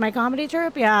with my comedy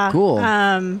troupe? Yeah. Cool.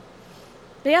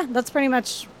 But yeah, that's pretty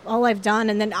much all I've done.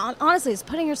 And then honestly, it's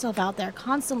putting yourself out there,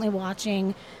 constantly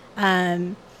watching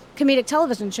comedic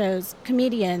television shows,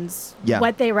 comedians,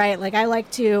 what they write. Like I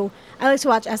like to watch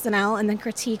SNL and then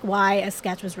critique why a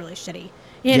sketch was really shitty.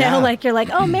 You know, like you're like,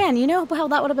 oh man, you know how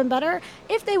that would have been better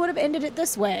if they would have ended it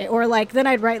this way, or like then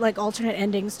I'd write like alternate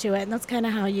endings to it, and that's kind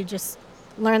of how you just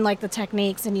learn like the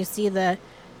techniques and you see the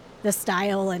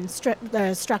style and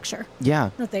the structure.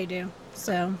 That they do.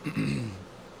 So.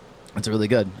 That's really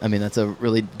good. I mean, that's a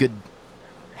really good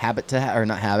habit to have, or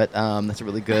not habit. That's a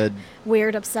really good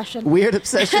weird obsession. Weird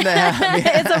obsession to have.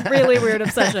 It's a really weird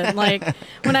obsession. Like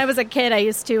when I was a kid, I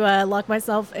used to lock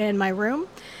myself in my room,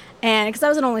 and because I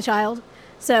was an only child,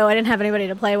 so I didn't have anybody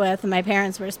to play with, and my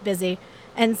parents were just busy,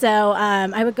 and so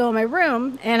I would go in my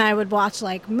room and I would watch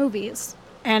like movies.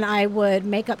 And I would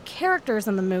make up characters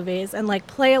in the movies and like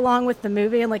play along with the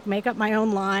movie and like make up my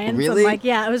own lines. Really? And, like,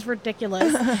 yeah, it was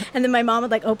ridiculous. And then my mom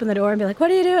would like open the door and be like, "What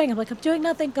are you doing?" I'm like, "I'm doing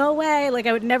nothing. Go away." Like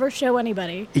I would never show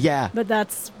anybody. Yeah. But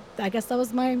I guess that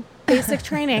was my basic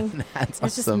training. That's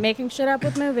it's just making shit up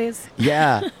with movies.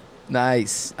 Yeah.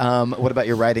 Nice. What about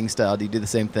your writing style? Do you do the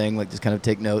same thing? Like just kind of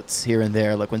take notes here and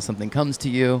there, like when something comes to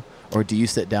you, or do you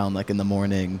sit down like in the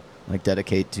morning, like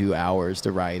dedicate 2 hours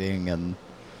to writing? And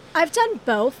I've done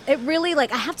both. It really,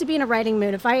 like, I have to be in a writing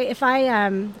mood. If I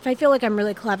feel like I'm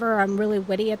really clever or I'm really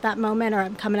witty at that moment or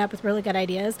I'm coming up with really good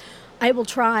ideas, I will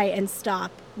try and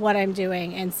stop what I'm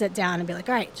doing and sit down and be like,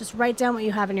 all right, just write down what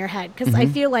you have in your head. Because I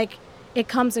feel like it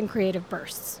comes in creative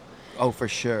bursts. Oh, for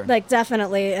sure. Like,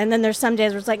 definitely. And then there's some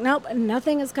days where it's like, nope,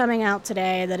 nothing is coming out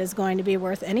today that is going to be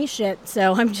worth any shit.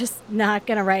 So I'm just not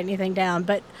going to write anything down.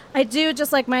 But I do,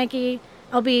 just like Mikey,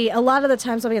 a lot of the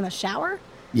times I'll be in the shower.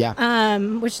 Yeah.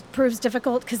 Which proves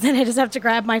difficult because then I just have to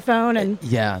grab my phone and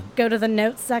go to the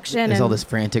notes section. There's all this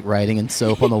frantic writing and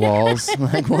soap on the walls.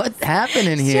 Like, what's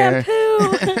happening here?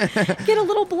 Shampoo. Get a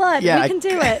little blood. Yeah, we can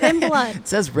do it in blood. It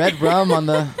says red rum on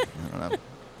the... I don't know.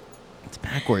 It's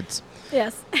backwards.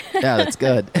 Yes. Yeah, that's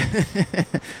good.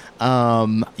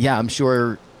 I'm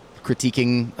sure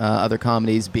critiquing other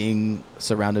comedies, being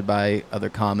surrounded by other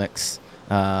comics,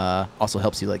 also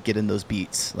helps you like get in those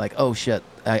beats. Like, oh shit,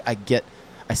 I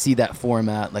see that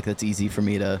format. Like, that's easy for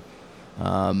me to,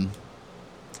 I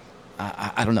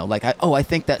don't know. Like, I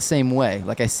think that same way.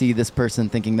 Like, I see this person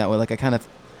thinking that way. Like,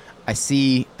 I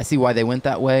see why they went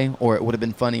that way, or it would have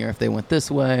been funnier if they went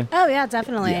this way. Oh yeah,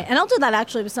 definitely. Yeah. And I'll do that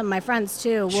actually with some of my friends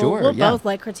too. We'll both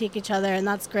like critique each other, and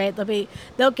that's great.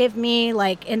 They'll give me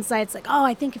like insights, like, oh,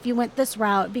 I think if you went this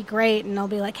route, it'd be great. And I'll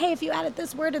be like, hey, if you added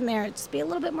this word in there, it'd just be a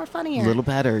little bit more funnier. A little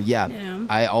better, yeah. Yeah.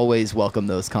 I always welcome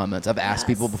those comments. I've asked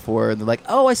people before, and they're like,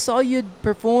 oh, I saw you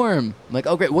perform. I'm like,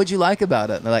 oh, great. What'd you like about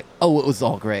it? And they're like, oh, it was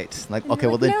all great. I'm like, And okay,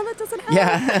 you're well like, then. no, that doesn't help.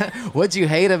 Yeah. What'd you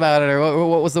hate about it, or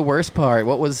what was the worst part?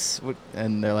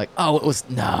 And they're like, oh, it was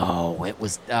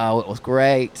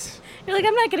great. You're like,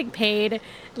 I'm not getting paid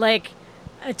like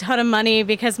a ton of money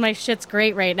because my shit's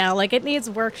great right now. Like, it needs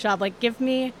workshop. Like, give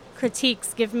me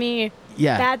critiques, give me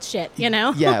bad shit, you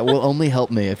know? Yeah, it will only help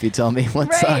me if you tell me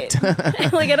what sucked.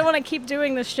 Like, I don't want to keep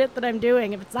doing the shit that I'm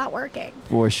doing if it's not working.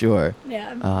 For sure.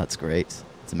 Yeah. It's great.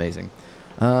 It's amazing.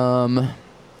 And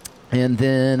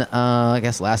then I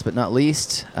guess last but not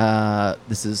least,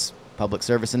 this is public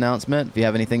service announcement. If you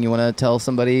have anything you want to tell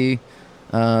somebody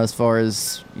as far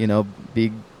as,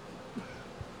 be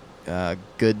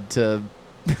good to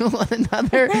one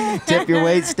another, tip your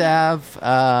wait staff,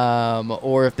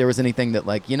 or if there was anything that,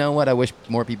 like, you know what, I wish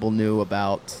more people knew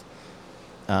about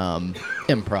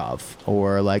improv,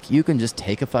 or like, you can just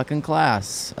take a fucking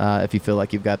class if you feel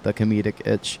like you've got the comedic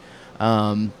itch.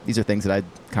 These are things that I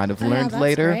kind of learned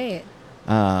later. Great.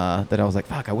 That I was like,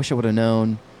 fuck, I wish I would have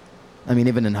known. I mean,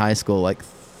 even in high school, like,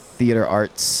 theater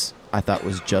arts, I thought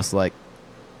was just like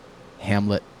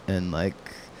Hamlet and like...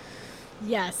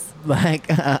 Yes. Like...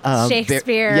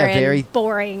 Shakespeare and very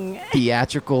boring.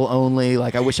 Theatrical only.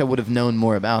 Like, I wish I would have known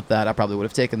more about that. I probably would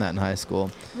have taken that in high school.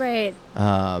 Right.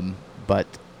 But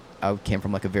I came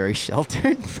from like a very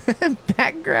sheltered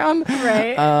background.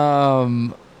 Right.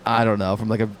 I don't know, from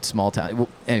like a small town. Well,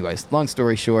 anyways, long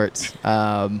story short,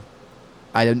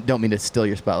 I don't mean to steal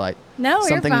your spotlight. No,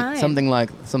 you're fine. Something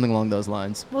along those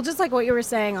lines. Well, just like what you were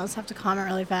saying, I'll just have to comment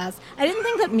really fast. I didn't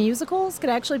think that musicals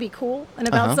could actually be cool and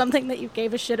about something that you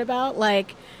gave a shit about.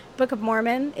 Like, Book of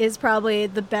Mormon is probably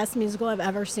the best musical I've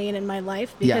ever seen in my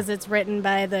life because it's written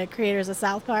by the creators of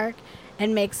South Park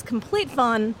and makes complete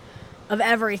fun of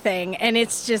everything. And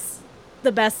it's just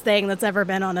the best thing that's ever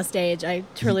been on a stage, I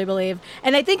truly believe.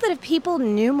 And I think that if people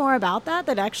knew more about that,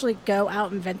 they'd actually go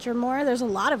out and venture more. There's a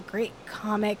lot of great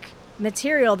comic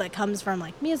material that comes from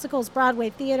like musicals,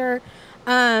 Broadway theater.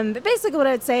 But basically what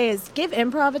I would say is give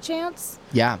improv a chance.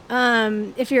 Yeah.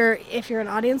 If you're an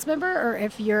audience member or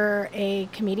if you're a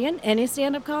comedian, any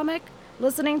stand-up comic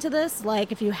listening to this,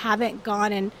 like, if you haven't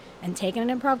gone and taken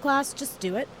an improv class, just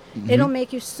do it. Mm-hmm. It'll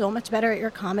make you so much better at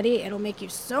your comedy. It'll make you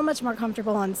so much more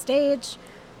comfortable on stage.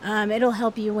 It'll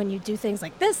help you when you do things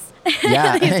like this.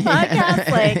 Yeah. These podcasts.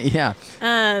 Like, yeah.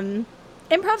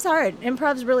 Improv's hard.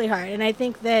 Improv's really hard. And I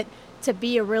think that to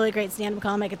be a really great stand-up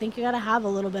comic, I think you got to have a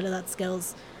little bit of that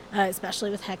skills, especially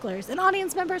with hecklers. And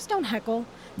audience members, don't heckle.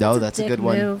 No, that's a good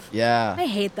one. Move. Yeah. I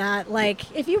hate that.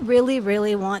 Like, if you really,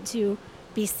 really want to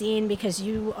be seen because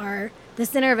you are the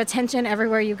center of attention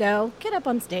everywhere you go, get up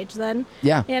on stage then.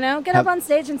 Yeah. Get up on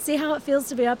stage and see how it feels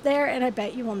to be up there, and I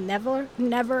bet you will never,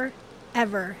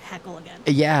 ever heckle again.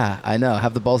 Yeah, I know.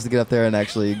 Have the balls to get up there and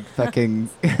actually fucking...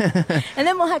 And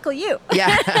then we'll heckle you.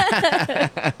 Yeah.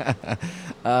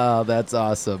 Oh, that's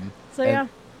awesome. So, yeah.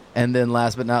 And then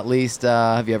last but not least,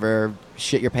 have you ever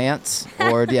shit your pants?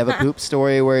 Or do you have a poop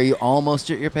story where you almost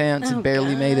shit your pants and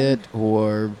barely made it?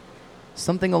 Or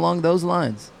something along those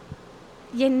lines?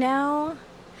 No,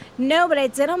 but I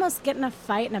did almost get in a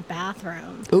fight in a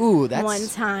bathroom. Ooh, that's... one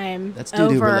time. That's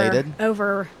doo-doo related.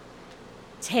 Over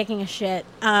taking a shit.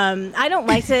 I don't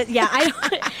like it. Yeah,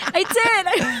 I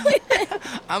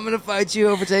did. I'm going to fight you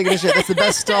over taking a shit. That's the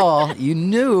best stall. You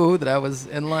knew that I was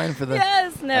in line for the...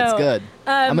 Yes, no. That's good.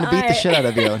 I'm going to beat the shit out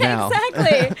of you now.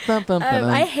 Exactly.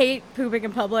 I hate pooping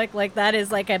in public. Like, that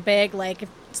is like a big, like,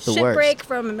 shit break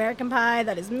from American Pie.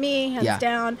 That is me, hands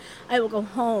down. I will go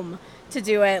home to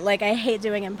do it. Like, I hate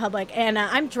doing it in public. And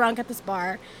I'm drunk at this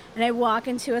bar, and I walk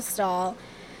into a stall,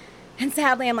 and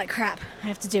sadly, I'm like, crap, I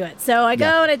have to do it. So I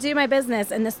go and I do my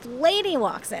business, and this lady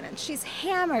walks in, and she's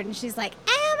hammered, and she's like,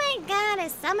 oh my my God,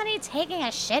 is somebody taking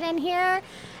a shit in here?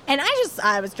 And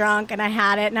I was drunk and I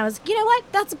had it and I was, you know what?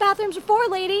 That's what bathrooms are for,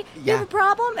 lady. You have a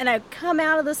problem? And I come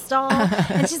out of the stall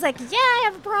and she's like, yeah, I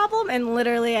have a problem. And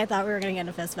literally I thought we were going to get in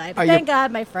a fist fight. But thank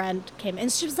God my friend came in.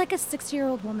 She was like a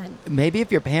 6-year-old woman. Maybe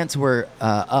if your pants were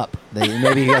up,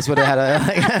 maybe you guys would have had a...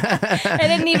 I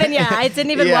didn't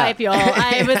even wipe, y'all.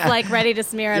 I was like ready to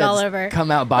smear it all over. Come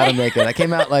out bottom naked. I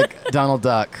came out like Donald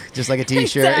Duck, just like a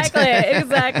t-shirt.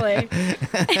 Exactly.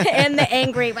 And the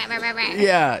angry...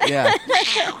 Yeah.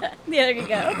 There you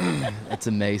go. That's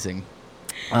amazing.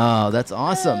 Oh, that's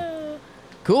awesome.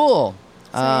 Cool.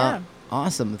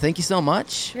 Awesome. Thank you so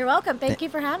much. You're welcome. Thank you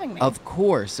for having me. Of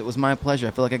course. It was my pleasure.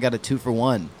 I feel like I got a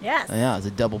 2-for-1. Yes. Yeah, it was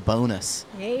a double bonus.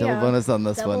 Yeah. Double bonus on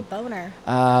this one. Double boner.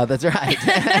 That's right.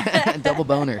 Double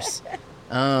boners.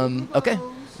 Okay.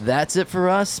 That's it for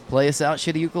us. Play us out,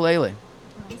 Shitty Ukulele.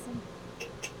 Awesome.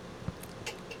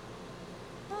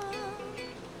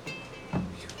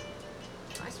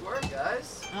 Nice work,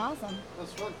 guys. Awesome. That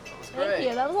was fun. That was Thank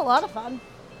you. That was a lot of fun.